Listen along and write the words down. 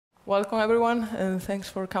Welcome, everyone, and thanks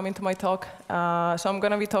for coming to my talk. So I'm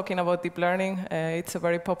going to be talking about deep learning. It's a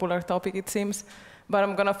very popular topic, it seems. But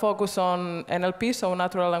I'm going to focus on NLP, so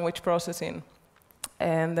natural language processing.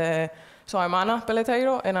 And so I'm Anna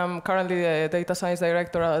Peleitero, and I'm currently the data science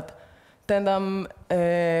director at Tendam,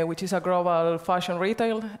 which is a global fashion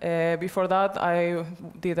retail. Before that, I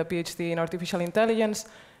did a PhD in artificial intelligence,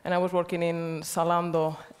 and I was working in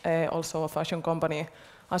Zalando, also a fashion company,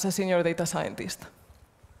 as a senior data scientist.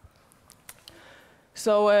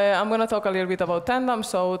 So I'm going to talk a little bit about Tendam.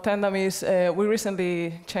 So Tendam is, we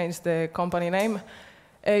recently changed the company name.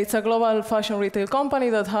 It's a global fashion retail company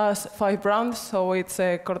that has 5 brands. So it's,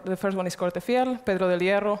 the first one is Corte Fiel, Pedro del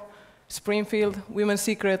Hierro, Springfield, Women's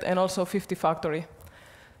Secret, and also 50 Factory.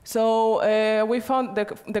 So we found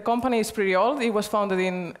the company is pretty old. It was founded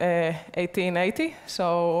in 1880,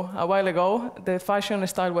 so a while ago. The fashion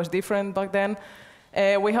style was different back then.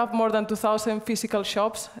 We have more than 2,000 physical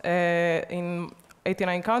shops in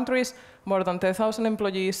 89 countries, more than 10,000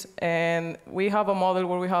 employees, and we have a model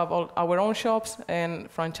where we have all our own shops and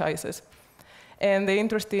franchises. And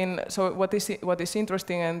what is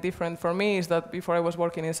interesting and different for me is that before I was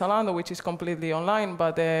working in Zalando, which is completely online,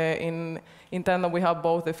 but in Tendam we have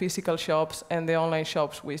both the physical shops and the online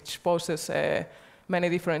shops, which poses many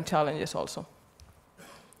different challenges also.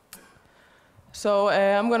 So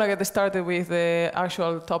I'm going to get started with the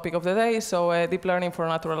actual topic of the day, so deep learning for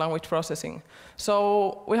natural language processing.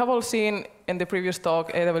 So we have all seen in the previous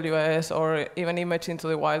talk, AWS, or even Image into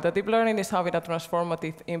the Wild, that deep learning is having a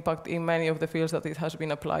transformative impact in many of the fields that it has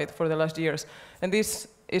been applied for the last years. And this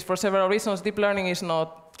is for several reasons. Deep learning is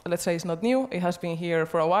not, let's say, it's not new. It has been here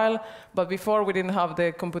for a while. But before, we didn't have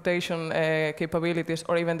the computation capabilities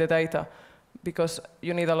or even the data, because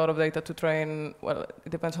you need a lot of data to train. Well,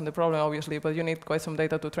 it depends on the problem, obviously, but you need quite some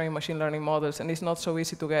data to train machine learning models, and it's not so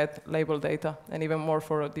easy to get labeled data, and even more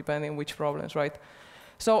for depending which problems, right?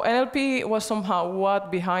 So NLP was somehow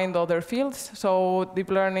what behind other fields. So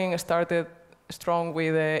deep learning started strong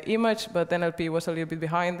with image, but NLP was a little bit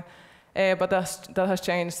behind. But that has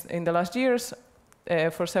changed in the last years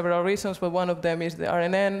for several reasons, but one of them is the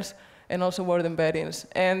RNNs, and also word embeddings.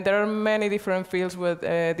 And there are many different fields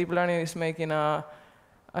where deep learning is making a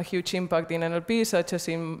huge impact in NLP, such as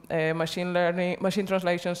in machine learning, machine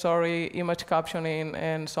translation, image captioning,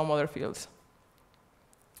 and some other fields.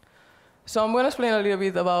 So I'm going to explain a little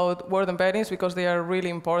bit about word embeddings, because they are really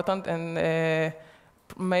important, and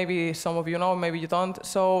maybe some of you know, maybe you don't.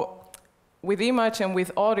 So with image and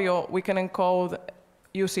with audio, we can encode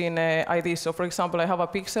using IDs. So for example, I have a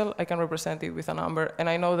pixel, I can represent it with a number, and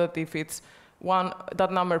I know that if it's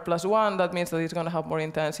that number plus 1, that means that it's going to have more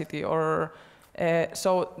intensity, or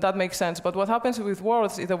so that makes sense. But what happens with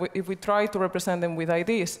words is that if we try to represent them with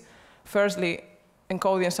IDs, firstly,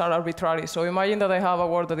 encodings are arbitrary. So imagine that I have a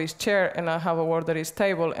word that is chair, and I have a word that is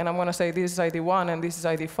table, and I'm going to say this is ID 1 and this is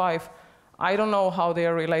ID 5. I don't know how they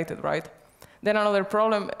are related, right? Then another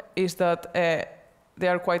problem is that they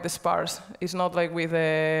are quite sparse. It's not like with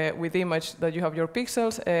image that you have your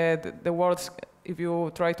pixels. The words, if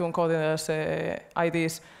you try to encode it as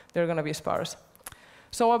IDs, they're going to be sparse.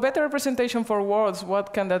 So a better representation for words,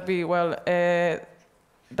 what can that be? Well,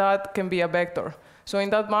 that can be a vector. So in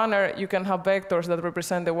that manner, you can have vectors that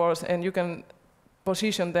represent the words, and you can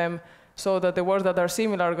position them so that the words that are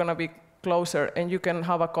similar are going to be closer, and you can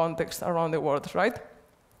have a context around the words, right?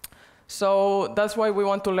 So that's why we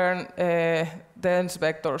want to learn dense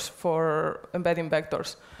vectors for embedding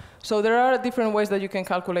vectors. So there are different ways that you can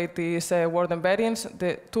calculate these word embeddings.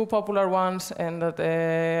 The 2 popular ones, and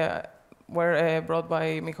that were brought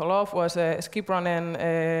by Mikolov, was Skipran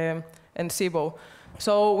and SIBO.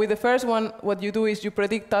 So with the first one, what you do is you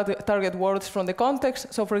predict target words from the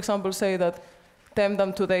context. So for example, say that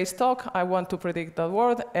Tendam today's talk, I want to predict that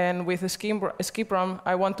word, and with a skipram,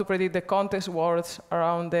 I want to predict the context words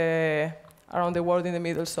around the word in the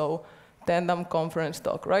middle, so Tendam conference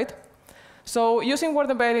talk, right? So using word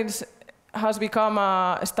embeddings has become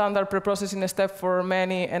a standard preprocessing step for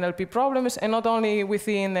many NLP problems, and not only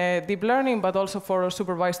within deep learning, but also for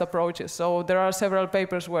supervised approaches. So there are several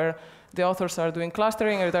papers where the authors are doing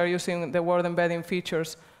clustering, or they're using the word embedding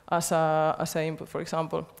features as an input, for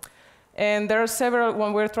example. And there are several,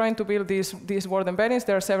 when we're trying to build these word embeddings,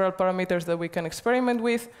 there are several parameters that we can experiment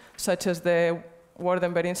with, such as the word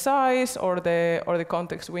embedding size or the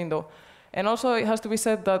context window. And also, it has to be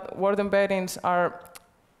said that word embeddings are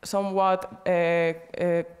somewhat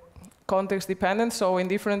context dependent. So in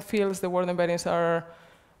different fields, the word embeddings are,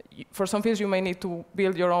 for some fields, you may need to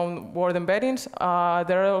build your own word embeddings.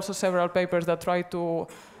 There are also several papers that try to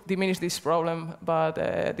diminish this problem, but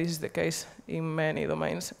this is the case in many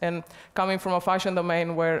domains. And coming from a fashion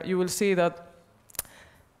domain where you will see that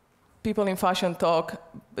people in fashion talk,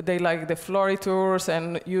 they like the floritours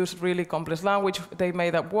and use really complex language. They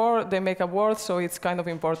make up words, so it's kind of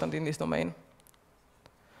important in this domain.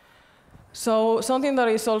 So something that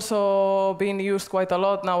is also being used quite a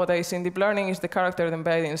lot nowadays in deep learning is the character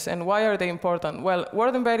embeddings. And why are they important? Well,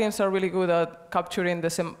 word embeddings are really good at capturing the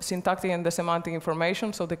syntactic and the semantic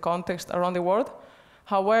information, so the context around the word.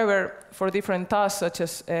 However, for different tasks, such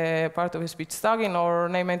as part of speech tagging or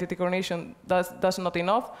name entity recognition, that's not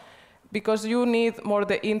enough, because you need more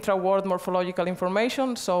the intra-word morphological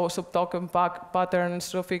information, so subtoken patterns,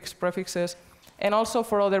 suffix, prefixes. And also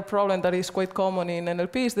for other problem that is quite common in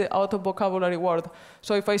NLP is the out-of-vocabulary word.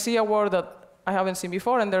 So if I see a word that I haven't seen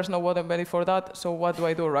before and there's no word embedded for that, so what do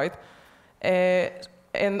I do, right?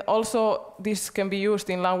 And also this can be used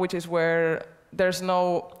in languages where there's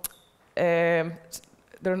no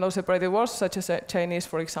separated words, such as Chinese,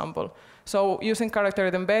 for example. So using character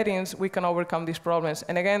embeddings, we can overcome these problems.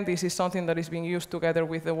 And again, this is something that is being used together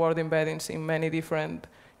with the word embeddings in many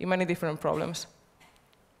different problems.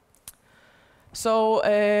 So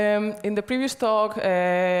in the previous talk,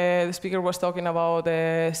 the speaker was talking about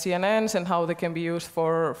CNNs and how they can be used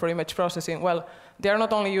for image processing. Well, they are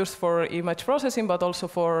not only used for image processing, but also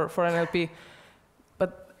for NLP.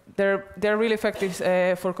 But they're really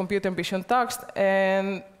effective for computer vision text,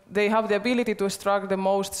 and they have the ability to extract the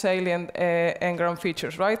most salient n-gram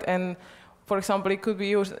features, right? And for example, it could be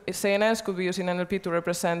used, CNNs could be used in NLP to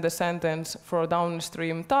represent the sentence for a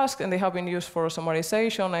downstream task, and they have been used for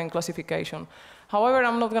summarization and classification. However,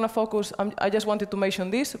 I'm not going to focus, I just wanted to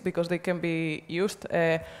mention this because they can be used,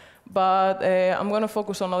 but I'm going to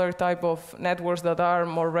focus on other type of networks that are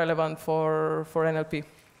more relevant for NLP,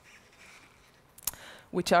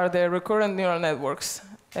 which are the recurrent neural networks.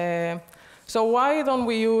 So why don't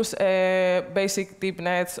we use basic deep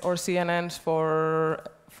nets or CNNs for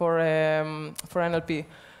NLP?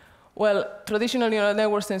 Well, traditional neural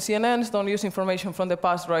networks and CNNs don't use information from the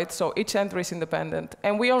past, right? So each entry is independent.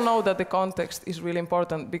 And we all know that the context is really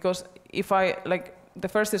important, because if like the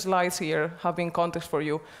first slides here have been context for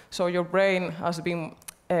you. So your brain has been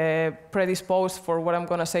predisposed for what I'm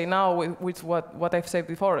going to say now with what I've said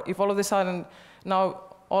before. If all of a sudden now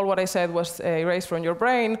all what I said was erased from your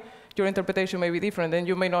brain, your interpretation may be different, and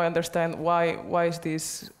you may not understand why is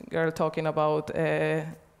this girl talking about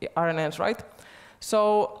RNNs, right?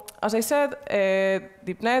 So, as I said,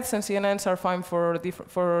 deep nets and CNNs are fine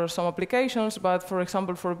for some applications, but for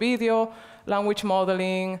example, for video, language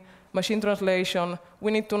modeling, machine translation,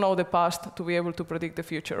 we need to know the past to be able to predict the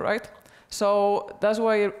future, right? So that's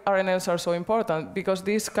why RNNs are so important, because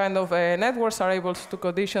these kind of networks are able to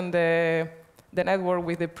condition the network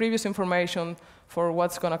with the previous information for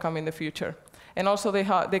what's going to come in the future. And also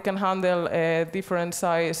they can handle different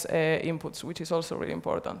size inputs, which is also really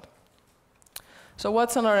important. So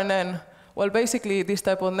what's an RNN? Well, basically, this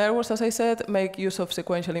type of networks, as I said, make use of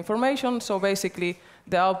sequential information. So basically,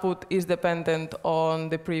 the output is dependent on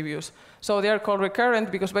the previous. So they are called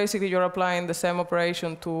recurrent because basically you're applying the same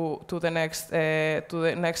operation to the next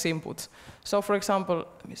inputs. So for example,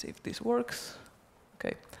 let me see if this works.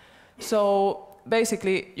 Okay. So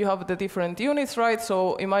basically, you have the different units, right?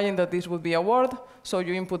 So imagine that this would be a word. So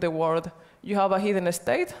you input the word. You have a hidden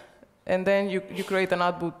state. And then you create an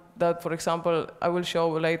output that, for example, I will show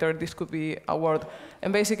later, this could be a word.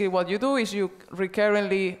 And basically what you do is you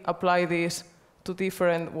recurrently apply this to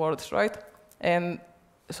different words, right? And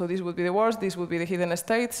so this would be the words, this would be the hidden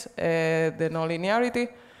states, the nonlinearity,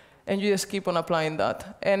 and you just keep on applying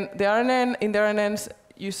that. And the RNN, in the RNNs,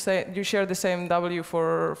 you share the same W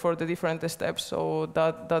for the different steps, so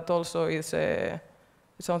that also is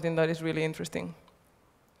something that is really interesting.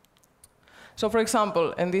 So for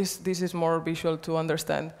example, and this is more visual to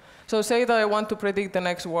understand. So say that I want to predict the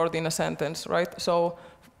next word in a sentence, right? So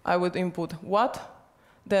I would input what,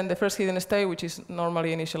 then the first hidden state, which is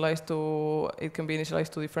normally initialized to, it can be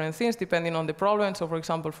initialized to different things depending on the problem. So for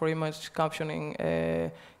example, for image captioning,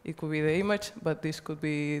 it could be the image, but this could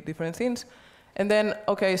be different things. And then,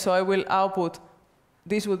 okay, so I will output,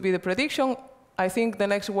 this would be the prediction. I think the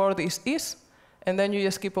next word is, and then you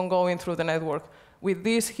just keep on going through the network. With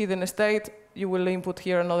this hidden state, you will input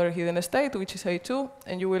here another hidden state, which is A2,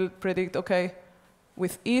 and you will predict, okay,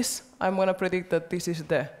 with is, I'm going to predict that this is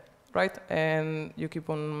the, right? And you keep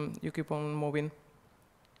on moving.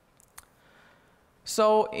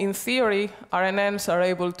 So in theory, RNNs are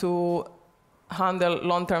able to handle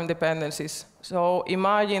long-term dependencies. So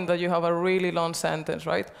imagine that you have a really long sentence,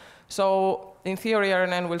 right? So in theory,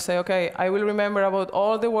 RNN will say, okay, I will remember about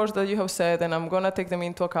all the words that you have said, and I'm going to take them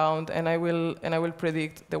into account, and I will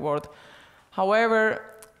predict the word. However,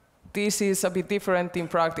 this is a bit different in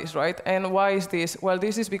practice, right? And why is this? Well,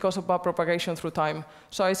 this is because of backpropagation through time.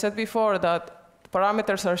 So I said before that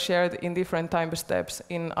parameters are shared in different time steps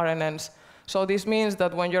in RNNs. So this means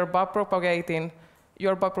that when you're backpropagating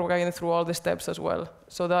through all the steps as well.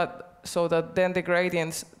 So that then the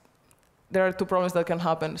gradients, there are two problems that can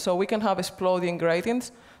happen. So we can have exploding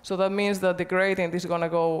gradients. So that means that the gradient is going to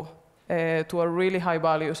go to a really high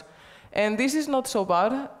values. And this is not so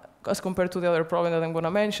bad as compared to the other problem that I'm going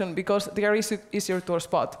to mention, because they are easier to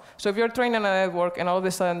spot. So if you're training a network and all of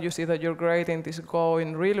a sudden you see that your gradient is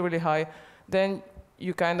going really, really high, then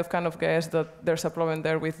you kind of guess that there's a problem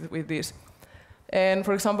there with this. And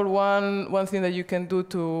for example, one thing that you can do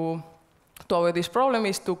to avoid this problem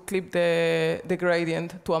is to clip the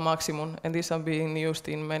gradient to a maximum, and these are being used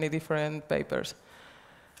in many different papers.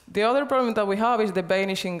 The other problem that we have is the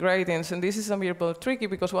vanishing gradients, and this is a bit tricky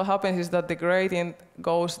because what happens is that the gradient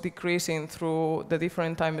goes decreasing through the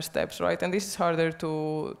different time steps, right? And this is harder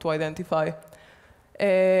to identify.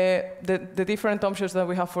 The different options that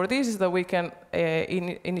we have for this is that we can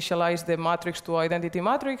initialize the matrix to identity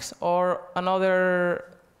matrix, or another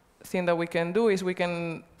thing that we can do is we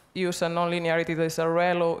can use a nonlinearity that is a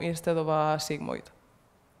ReLU instead of a sigmoid.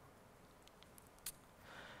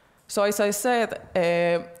 So as I said,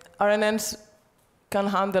 RNNs can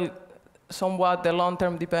handle somewhat the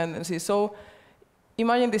long-term dependency. So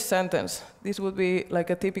imagine this sentence. This would be like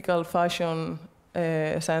a typical fashion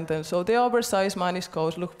sentence. So the oversized managed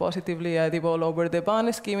coats look positively edible over the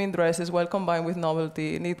band skimming dresses well combined with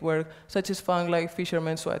novelty knitwear, such as fun-like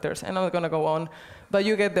fishermen's sweaters. And I'm not going to go on, but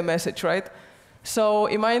you get the message, right? So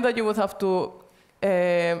imagine that you would have to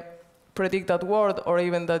predict that word, or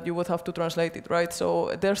even that you would have to translate it, right?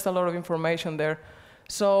 So there's a lot of information there.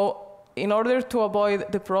 So in order to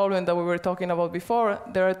avoid the problem that we were talking about before,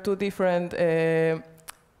 there are two different, there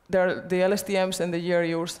are the LSTMs and the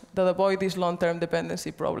GRUs that avoid this long-term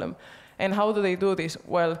dependency problem. And how do they do this?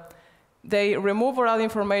 Well, they remove or add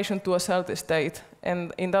information to a celled state.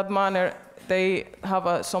 And in that manner, they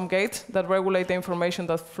have some gates that regulate the information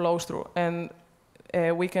that flows through. And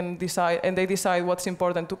we can decide, and they decide what's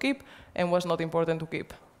important to keep and what's not important to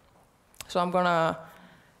keep. So I'm gonna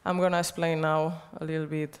explain now a little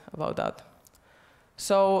bit about that.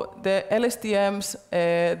 So the LSTMs,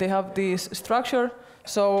 they have this structure.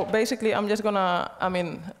 So basically, I'm not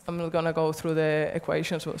gonna go through the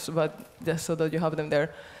equations, but just so that you have them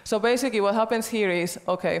there. So basically, what happens here is,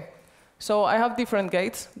 okay, so I have different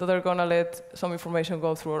gates that are gonna let some information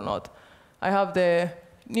go through or not. I have the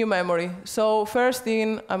new memory. So first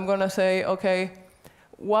thing, I'm gonna say, okay,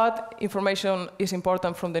 what information is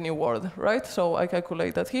important from the new word, right? So I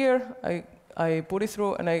calculate that here, I put it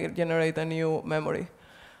through, and I generate a new memory.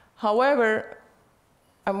 However,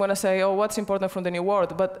 I'm gonna say, oh, what's important from the new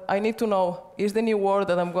word? But I need to know, is the new word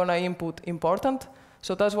that I'm gonna input important?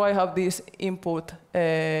 So that's why I have this input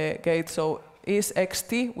gate. So is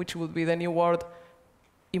xt, which would be the new word,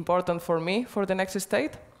 important for me for the next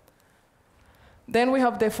state? Then we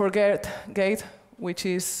have the forget gate, which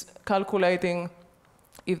is calculating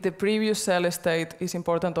if the previous cell state is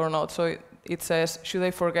important or not. So it says, should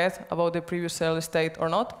I forget about the previous cell state or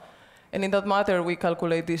not? And in that matter, we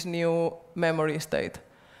calculate this new memory state.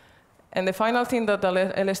 And the final thing that the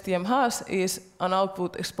LSTM has is an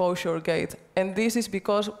output exposure gate. And this is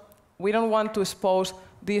because we don't want to expose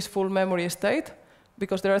this full memory state,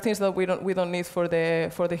 because there are things that we don't need for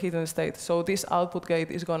the hidden state. So this output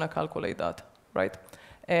gate is going to calculate that, right?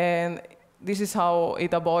 And this is how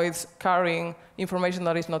it avoids carrying information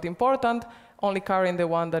that is not important, only carrying the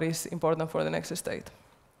one that is important for the next state.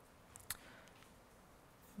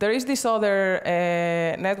 There is this other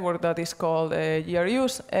network that is called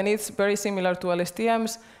GRUs, and it's very similar to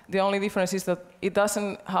LSTMs. The only difference is that it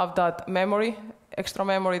doesn't have that memory, extra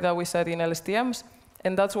memory that we said in LSTMs,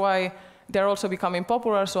 and that's why they're also becoming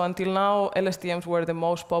popular. So until now, LSTMs were the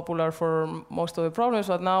most popular for most of the problems,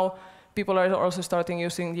 but now people are also starting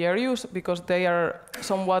using GRUs because they are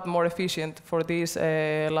somewhat more efficient for this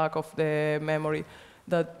lack of the memory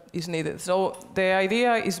that is needed. So the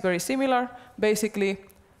idea is very similar. Basically,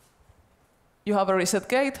 you have a reset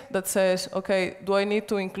gate that says, okay, do I need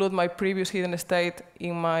to include my previous hidden state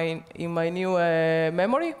in my new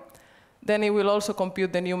memory? Then it will also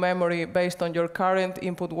compute the new memory based on your current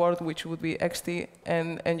input word, which would be xt,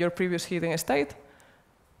 and your previous hidden state.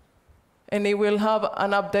 And it will have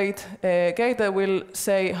an update gate that will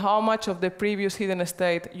say how much of the previous hidden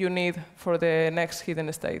state you need for the next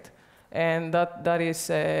hidden state. And that is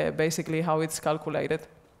basically how it's calculated.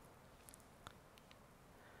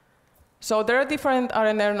 So there are different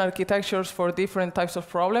RNN architectures for different types of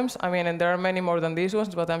problems. I mean, and there are many more than these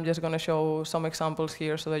ones, but I'm just going to show some examples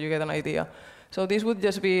here so that you get an idea. So this would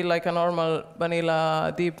just be like a normal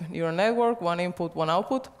vanilla deep neural network, one input, one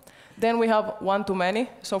output. Then we have one-to-many.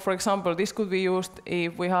 So for example, this could be used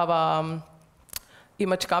if we have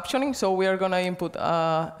image captioning. So we are going to input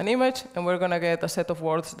an image, and we're going to get a set of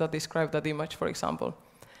words that describe that image, for example.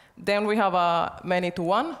 Then we have a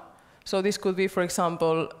many-to-one. So this could be, for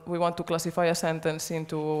example, we want to classify a sentence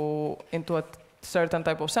into a certain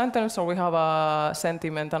type of sentence, or we have a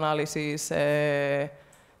sentiment analysis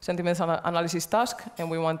task, and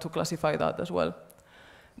we want to classify that as well.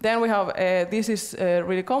 Then we have, this is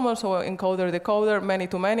really common, so encoder, decoder,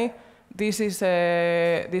 many-to-many. This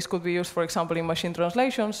could be used, for example, in machine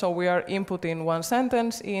translation. So we are inputting one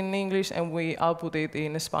sentence in English, and we output it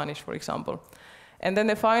in Spanish, for example. And then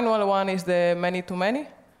the final one is the many-to-many.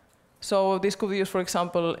 So this could be used, for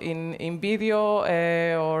example, in video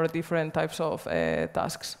or different types of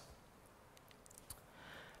tasks.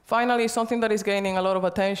 Finally, something that is gaining a lot of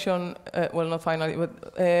attention, well, not finally, but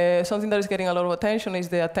something that is getting a lot of attention is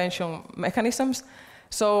the attention mechanisms.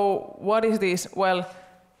 So what is this? Well,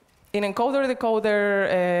 in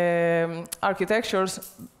encoder-decoder architectures,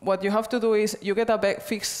 what you have to do is you get a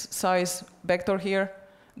fixed size vector here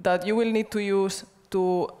that you will need to use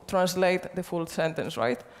to translate the full sentence,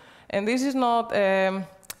 right? And this is not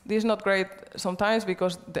great sometimes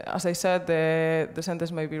because, as I said, the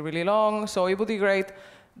sentence may be really long. So it would be great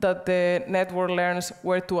that the network learns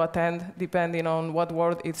where to attend depending on what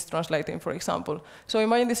word it's translating, for example. So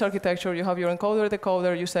imagine this architecture. You have your encoder,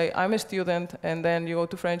 decoder. You say, I'm a student, and then you go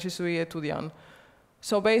to French, je suis étudiant.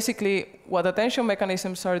 So basically, what attention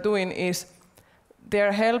mechanisms are doing is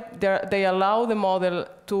they allow the model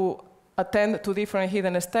to attend to different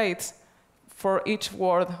hidden states for each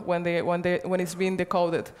word when it's being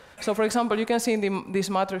decoded. So for example, you can see in this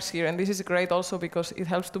matrix here, and this is great also because it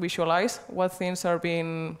helps to visualize what things are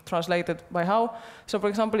being translated by how. So for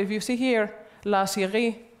example, if you see here, la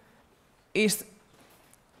Syrie is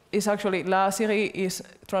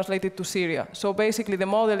translated to Syria. So basically, the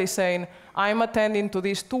model is saying, I'm attending to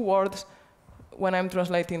these two words when I'm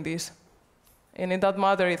translating this. And in that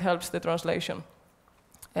matter, it helps the translation.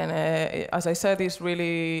 And as I said, it's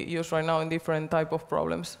really used right now in different type of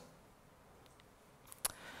problems.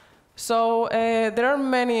 So there are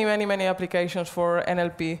many applications for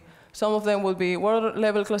NLP. Some of them would be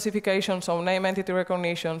word-level classification, so name entity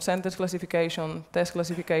recognition, sentence classification, text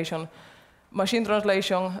classification, machine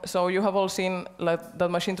translation. So you have all seen that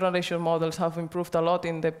machine translation models have improved a lot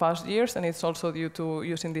in the past years, and it's also due to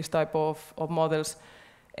using this type of models.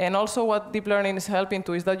 And also what deep learning is helping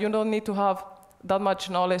to is that you don't need to have that much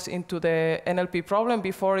knowledge into the NLP problem.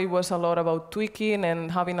 Before, it was a lot about tweaking and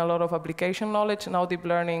having a lot of application knowledge. Now deep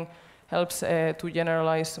learning helps to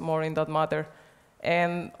generalize more in that matter.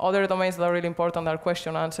 And other domains that are really important are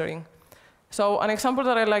question answering. So an example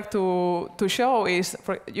that I like to show is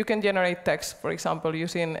you can generate text, for example,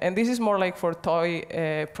 using, and this is more like for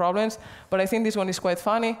toy problems, but I think this one is quite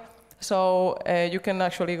funny. So you can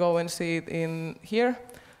actually go and see it in here.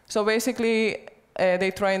 So basically,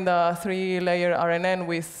 they trained a 3-layer RNN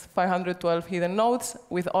with 512 hidden nodes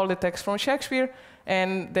with all the text from Shakespeare,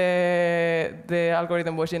 and the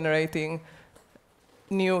algorithm was generating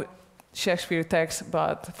new Shakespeare text,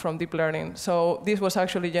 but from deep learning. So this was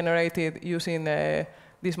actually generated using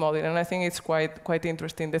this model, and I think it's quite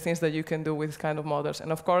interesting, the things that you can do with this kind of models.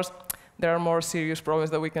 And of course, there are more serious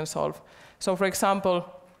problems that we can solve. So for example,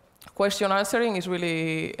 question answering is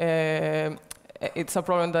really it's a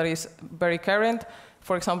problem that is very current,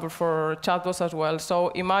 for example, for chatbots as well. So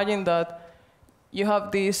imagine that you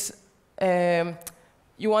have this,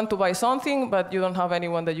 you want to buy something, but you don't have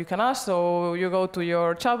anyone that you can ask. So you go to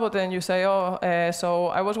your chatbot and you say, so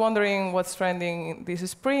I was wondering what's trending this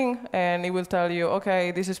spring. And it will tell you, OK,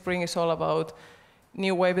 this spring is all about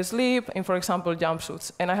new wave sleep and, for example,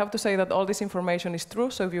 jumpsuits. And I have to say that all this information is true.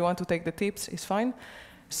 So if you want to take the tips, it's fine.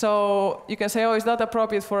 So you can say, is that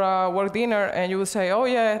appropriate for a work dinner? And you will say,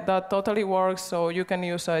 yeah, that totally works. So you can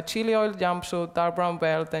use a chili oil jumpsuit, dark brown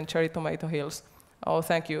belt, and cherry tomato heels. Oh,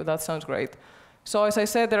 thank you. That sounds great. So as I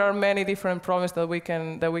said, there are many different problems that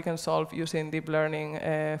we can solve using deep learning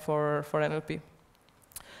for NLP.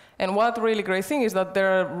 And what really great thing is that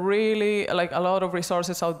there are really a lot of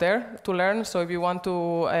resources out there to learn. So if you want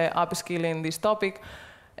to upskill in this topic,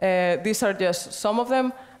 these are just some of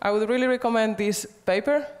them. I would really recommend this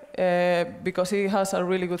paper because it has a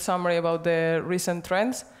really good summary about the recent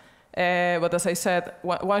trends. But as I said,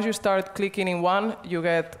 once you start clicking in one, you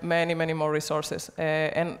get many, many more resources.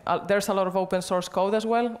 And there's a lot of open source code as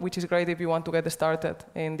well, which is great if you want to get started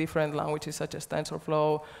in different languages such as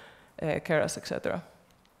TensorFlow, Keras, etc.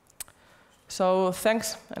 So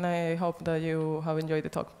thanks, and I hope that you have enjoyed the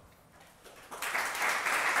talk.